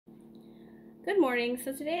Good morning.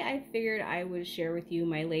 So today I figured I would share with you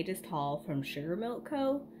my latest haul from Sugar Milk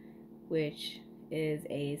Co., which is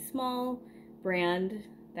a small brand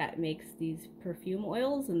that makes these perfume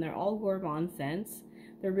oils, and they're all gourmand scents.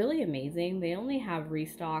 They're really amazing. They only have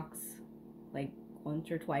restocks like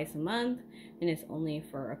once or twice a month, and it's only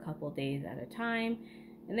for a couple days at a time.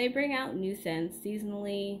 And they bring out new scents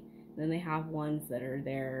seasonally. Then they have ones that are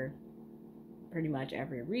there pretty much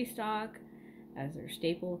every restock as their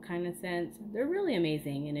staple kind of scents. They're really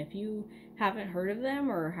amazing, and if you haven't heard of them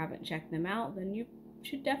or haven't checked them out, then you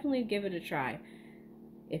should definitely give it a try.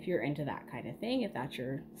 If you're into that kind of thing, if that's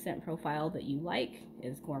your scent profile that you like,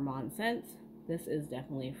 is gourmand scents, this is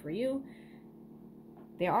definitely for you.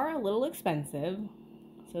 They are a little expensive,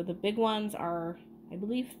 so the big ones are, I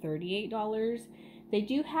believe, $38. They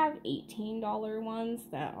do have $18 ones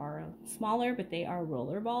that are smaller, but they are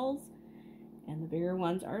roller balls, and the bigger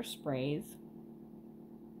ones are sprays.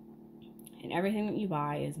 And everything that you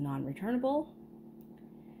buy is non-returnable.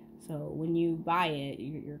 So when you buy it,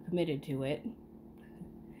 you're committed to it.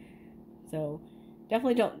 So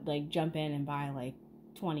definitely don't jump in and buy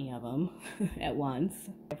 20 of them at once.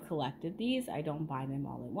 I've collected these. I don't buy them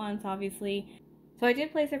all at once, obviously. So I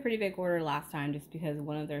did place a pretty big order last time just because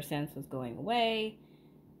one of their scents was going away.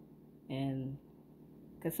 And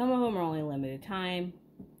because some of them are only limited time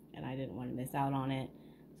and I didn't want to miss out on it.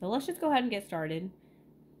 So let's just go ahead and get started.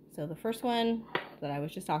 So the first one that I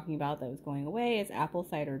was just talking about that was going away is apple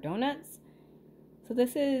cider donuts. So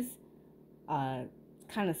this is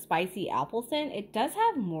kind of spicy apple scent. It does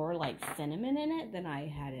have more cinnamon in it than I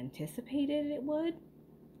had anticipated it would.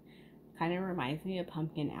 Kind of reminds me of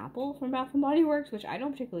pumpkin apple from Bath & Body Works, which I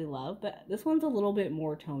don't particularly love, but this one's a little bit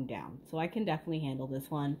more toned down. So I can definitely handle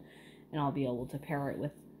this one, and I'll be able to pair it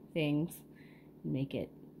with things and make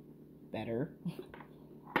it better.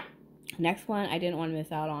 Next one I didn't want to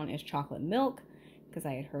miss out on is chocolate milk because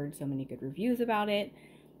I had heard so many good reviews about it.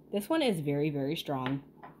 This one is very, very strong,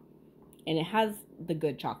 and it has the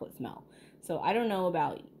good chocolate smell. So I don't know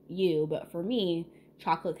about you, but for me,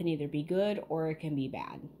 chocolate can either be good or it can be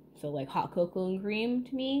bad. So hot cocoa and cream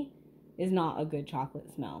to me is not a good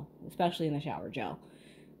chocolate smell, especially in the shower gel.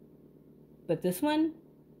 But this one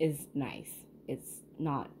is nice. It's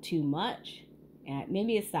not too much. And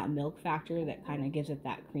maybe it's that milk factor that kind of gives it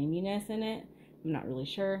that creaminess in it. I'm not really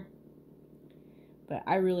sure. But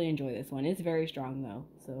I really enjoy this one. It's very strong though,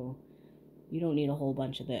 so you don't need a whole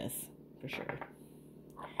bunch of this for sure.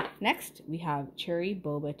 Next, we have cherry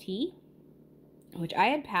boba tea, which I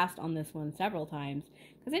had passed on this one several times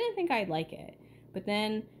because I didn't think I'd like it. But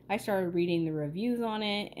then I started reading the reviews on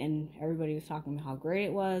it, and everybody was talking about how great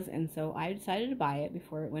it was, and so I decided to buy it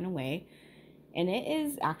before it went away. And it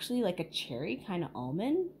is actually like a cherry kind of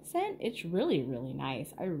almond scent. It's really, really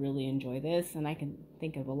nice. I really enjoy this, and I can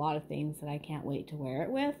think of a lot of things that I can't wait to wear it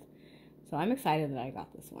with. So I'm excited that I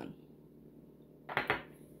got this one.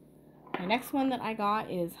 The next one that I got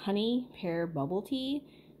is honey pear bubble tea,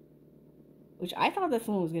 which I thought this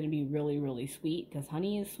one was going to be really, really sweet because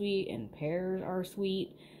honey is sweet and pears are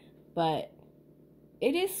sweet. But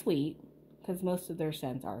it is sweet because most of their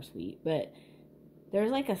scents are sweet, but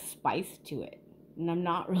there's a spice to it, and I'm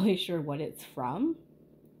not really sure what it's from.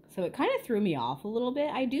 So it kind of threw me off a little bit.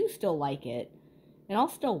 I do still like it, and I'll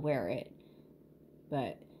still wear it,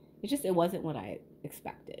 but it wasn't what I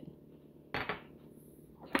expected.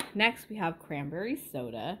 Next, we have cranberry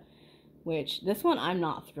soda, which this one I'm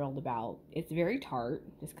not thrilled about. It's very tart,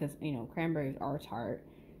 just because, cranberries are tart.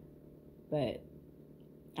 But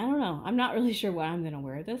I don't know. I'm not really sure what I'm going to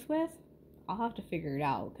wear this with. I'll have to figure it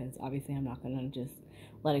out because obviously I'm not going to just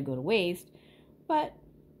let it go to waste. But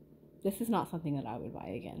this is not something that I would buy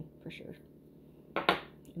again, for sure.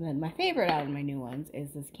 And then my favorite out of my new ones is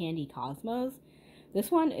this Candy Cosmos.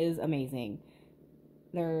 This one is amazing.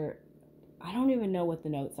 I don't even know what the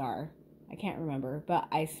notes are. I can't remember. But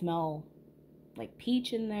I smell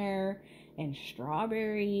peach in there and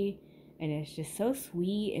strawberry. And it's just so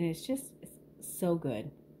sweet. And it's so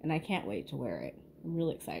good. And I can't wait to wear it. I'm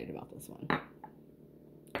really excited about this one.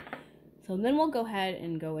 So then we'll go ahead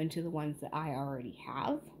and go into the ones that I already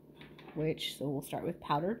have, so we'll start with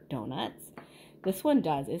powdered donuts. This one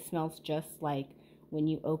it smells just like when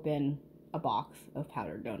you open a box of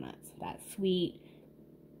powdered donuts. That sweet,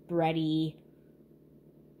 bready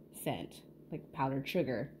scent, like powdered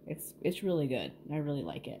sugar. It's really good. I really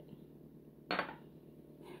like it.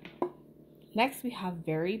 Next, we have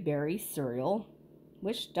Very Berry cereal,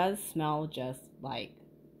 which does smell just like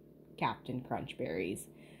Captain Crunch berries.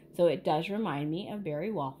 So it does remind me of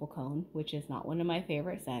berry waffle cone, which is not one of my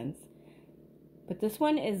favorite scents. But this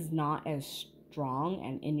one is not as strong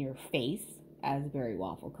and in your face as Berry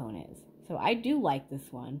Waffle Cone is. So I do like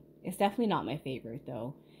this one. It's definitely not my favorite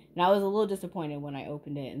though. And I was a little disappointed when I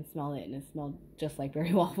opened it and smelled it, and it smelled just like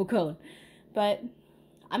Berry Waffle Cone. But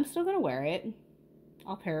I'm still going to wear it.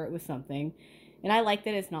 I'll pair it with something. And I like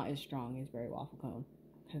that it's not as strong as Berry Waffle Cone,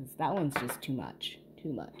 because that one's just too much.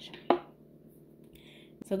 Too much.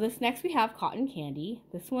 So this next we have Cotton Candy.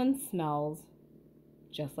 This one smells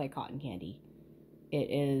just like cotton candy. It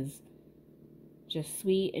is just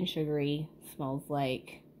sweet and sugary. Smells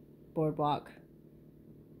like Boardwalk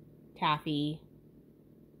taffy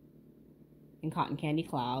and cotton candy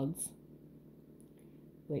clouds,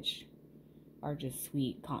 which are just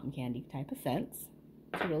sweet cotton candy type of scents.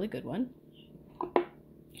 It's a really good one.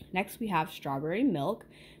 Next we have Strawberry Milk,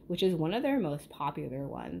 which is one of their most popular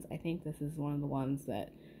ones. I think this is one of the ones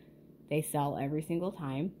that they sell every single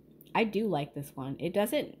time. I do like this one. It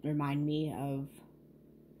doesn't remind me of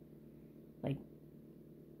like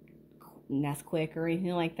Nesquik or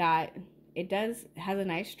anything like that. It has a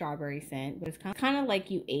nice strawberry scent, but it's kind of like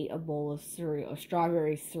you ate a bowl of cereal,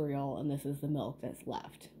 strawberry cereal, and this is the milk that's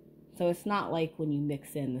left. So it's not like when you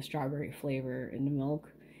mix in the strawberry flavor in the milk,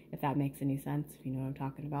 if that makes any sense, if you know what I'm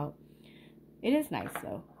talking about. It is nice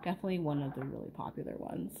though. Definitely one of the really popular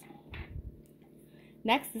ones.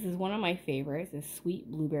 Next, this is one of my favorites, is Sweet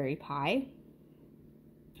Blueberry Pie.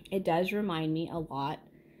 It does remind me a lot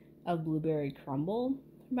of Blueberry Crumble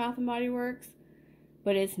from Bath & Body Works,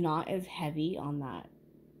 but it's not as heavy on that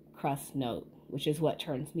crust note, which is what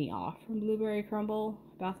turns me off from Blueberry Crumble,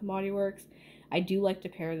 Bath & Body Works. I do like to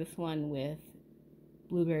pair this one with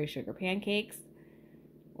Blueberry Sugar Pancakes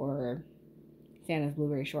or Santa's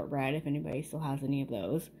Blueberry Shortbread, if anybody still has any of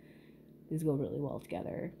those. These go really well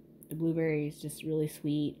together. The blueberry is just really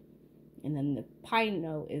sweet, and then the pie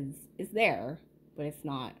note is there, but it's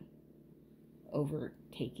not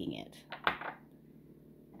overtaking it.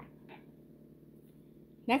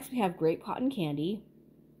 Next we have Grape Cotton Candy,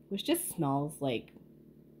 which just smells like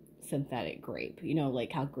synthetic grape. You know,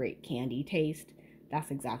 like how grape candy tastes? That's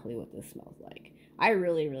exactly what this smells like. I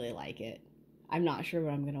really, really like it. I'm not sure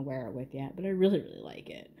what I'm going to wear it with yet, but I really, really like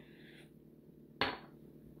it.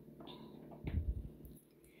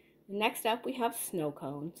 Next up, we have Snow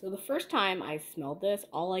Cone. So the first time I smelled this,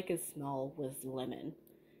 all I could smell was lemon.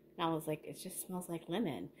 And I was like, it just smells like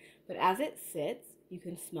lemon. But as it sits, you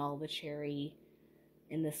can smell the cherry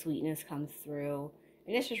and the sweetness comes through.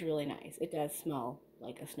 And it's just really nice. It does smell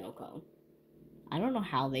like a snow cone. I don't know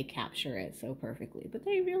how they capture it so perfectly, but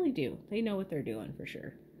they really do. They know what they're doing for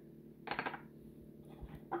sure.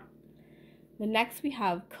 The next we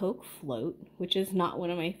have Coke Float, which is not one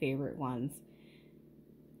of my favorite ones.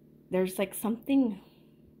 There's like something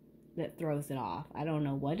that throws it off. I don't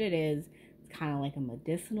know what it is. It's kind of like a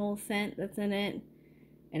medicinal scent that's in it.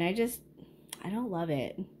 And I don't love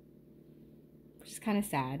it. Which is kind of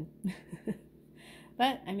sad.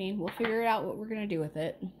 But, I mean, we'll figure it out what we're going to do with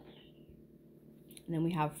it. And then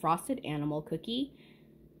we have Frosted Animal Cookie,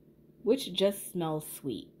 which just smells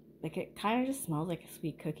sweet. Like, it kind of just smells like a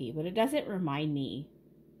sweet cookie. But it doesn't remind me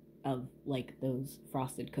of, like, those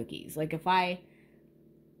frosted cookies. Like, if I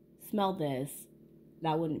smelled this,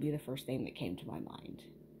 that wouldn't be the first thing that came to my mind.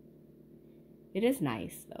 It is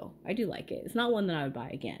nice, though. I do like it. It's not one that I would buy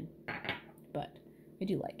again, but I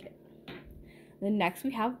do like it. Then next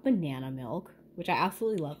we have Banana Milk, which I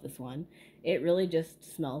absolutely love this one. It really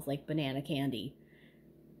just smells like banana candy.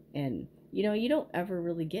 And, you know, you don't ever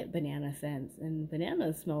really get banana scents, and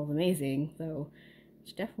banana smells amazing, so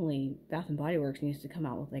it's definitely, Bath & Body Works needs to come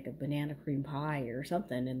out with like a banana cream pie or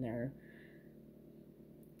something in their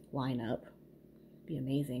lineup. Be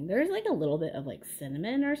amazing. There's like a little bit of like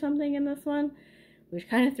cinnamon or something in this one, which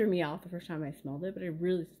kind of threw me off the first time I smelled it, but I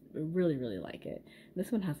really, really like it.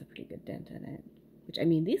 This one has a pretty good dent in it, which, I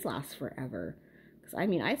mean, these last forever, because I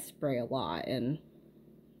mean, I spray a lot, and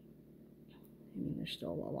I mean, there's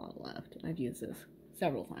still a lot left. I've used this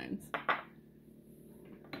several times.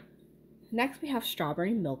 Next we have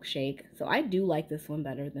Strawberry Milkshake. So I do like this one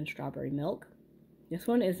better than Strawberry Milk. This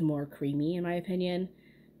one is more creamy in my opinion.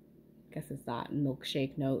 I guess it's that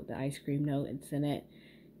milkshake note, the ice cream note, it's in it.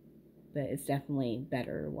 But it's definitely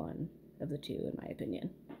better one of the two in my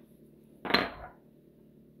opinion.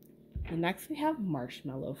 And next we have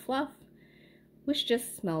Marshmallow Fluff, which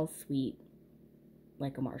just smells sweet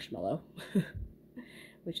like a marshmallow.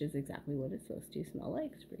 Which is exactly what it's supposed to smell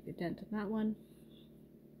like. It's a pretty good dent on that one.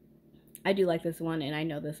 I do like this one, and I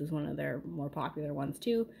know this is one of their more popular ones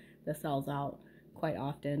too that sells out quite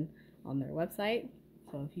often on their website.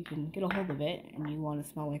 So if you can get a hold of it and you want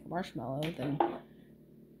to smell like a marshmallow, then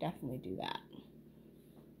definitely do that.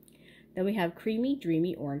 Then we have Creamy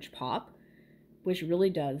Dreamy Orange Pop, which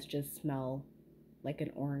really does just smell like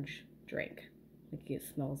an orange drink. Like it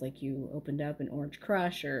smells like you opened up an orange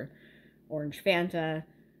crush or orange Fanta.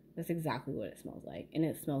 That's exactly what it smells like. And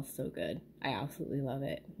it smells so good. I absolutely love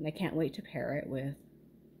it. And I can't wait to pair it with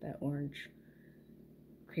that orange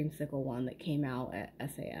creamsicle one that came out at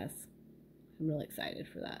SAS. I'm really excited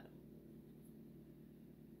for that.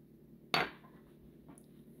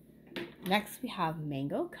 Next we have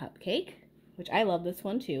mango cupcake, which I love this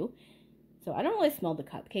one too. So I don't really smell the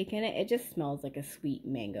cupcake in it. It just smells like a sweet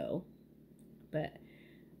mango. But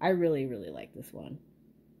I really, really like this one.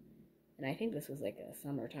 And I think this was like a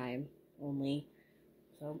summertime only.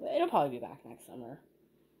 So, but it'll probably be back next summer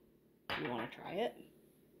if you want to try it.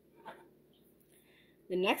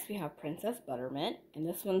 Then next we have Princess Buttermint. And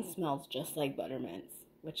this one smells just like Buttermints,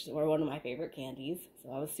 which were one of my favorite candies.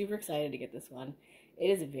 So I was super excited to get this one. It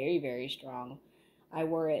is very, very strong. I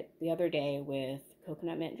wore it the other day with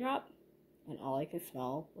coconut mint drop, and all I could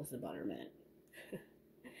smell was the buttermint.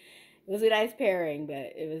 It was a nice pairing,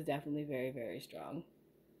 but it was definitely very, very strong.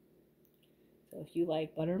 So if you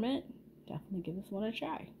like buttermint, definitely give this one a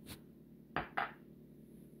try.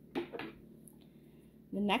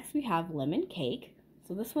 Then next we have lemon cake.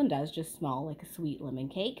 So this one does just smell like a sweet lemon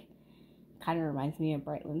cake. Kind of reminds me of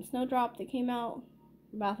Brightland Snowdrop that came out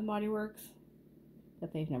from Bath & Body Works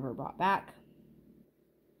that they've never brought back.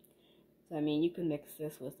 So I mean, you can mix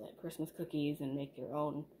this with like Christmas cookies and make your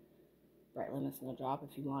own Bright Lemon Snowdrop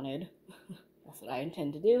if you wanted. That's what I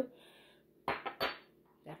intend to do.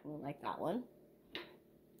 Definitely like that one.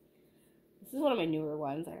 This is one of my newer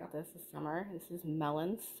ones. I got this summer. This is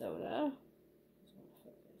Melon Soda.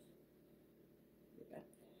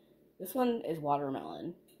 This one is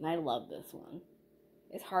watermelon, and I love this one.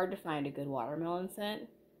 It's hard to find a good watermelon scent,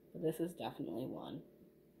 but this is definitely one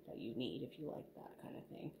that you need if you like that kind of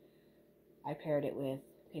thing. I paired it with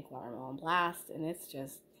Pink Watermelon Blast, and it's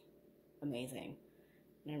just amazing.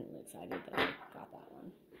 And I'm really excited that I got that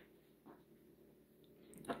one.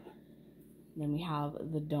 Then we have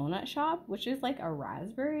the Donut Shop, which is like a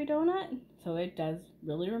raspberry donut. So it does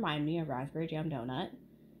really remind me of Raspberry Jam Donut.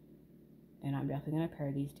 And I'm definitely going to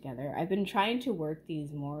pair these together. I've been trying to work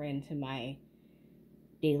these more into my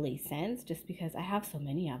daily scents just because I have so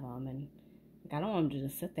many of them. And like, I don't want them to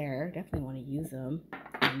just sit there. I definitely want to use them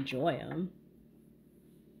and enjoy them.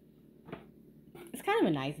 It's kind of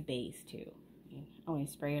a nice base too. I only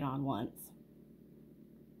spray it on once.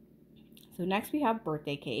 So next we have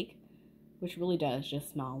birthday cake, which really does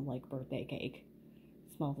just smell like birthday cake.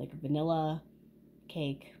 It smells like vanilla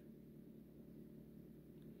cake.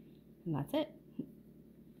 And that's it.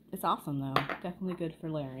 It's awesome though. Definitely good for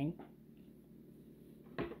layering.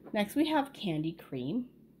 Next we have Candy Cream,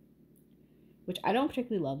 which I don't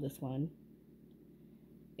particularly love this one.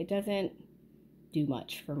 It doesn't do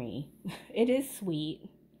much for me. It is sweet,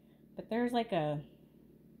 but there's a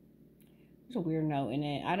weird note in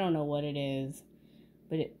it. I don't know what it is,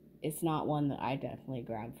 but it's not one that I definitely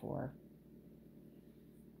grab for.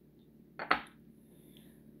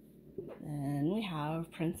 Then we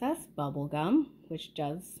have Princess Bubblegum, which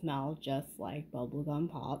does smell just like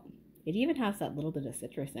bubblegum pop. It even has that little bit of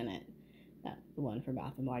citrus in it that the one from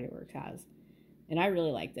Bath & Body Works has. And I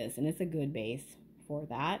really like this, and it's a good base for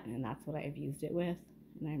that, and that's what I've used it with,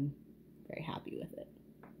 and I'm very happy with it.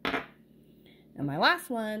 And my last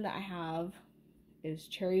one that I have is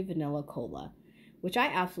Cherry Vanilla Cola, which I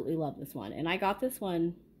absolutely love this one. And I got this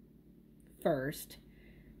one first,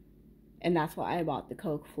 and that's why I bought the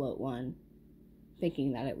Coke Float one,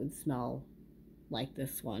 thinking that it would smell like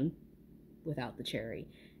this one without the cherry,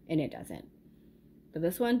 and it doesn't. But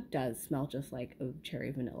this one does smell just like a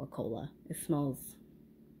Cherry Vanilla Cola. It smells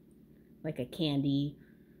like a candy.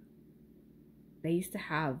 They used to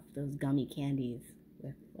have those gummy candies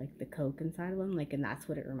with like the Coke inside of them, and that's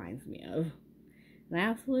what it reminds me of. And I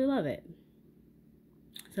absolutely love it.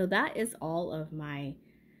 So that is all of my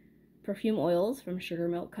perfume oils from Sugar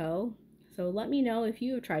Milk Co. So let me know if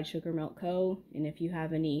you have tried Sugar Milk Co. and if you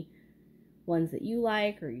have any ones that you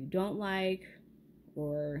like or you don't like,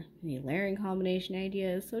 or any layering combination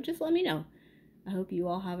ideas. So just let me know. I hope you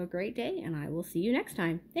all have a great day, and I will see you next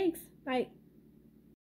time. Thanks. Bye.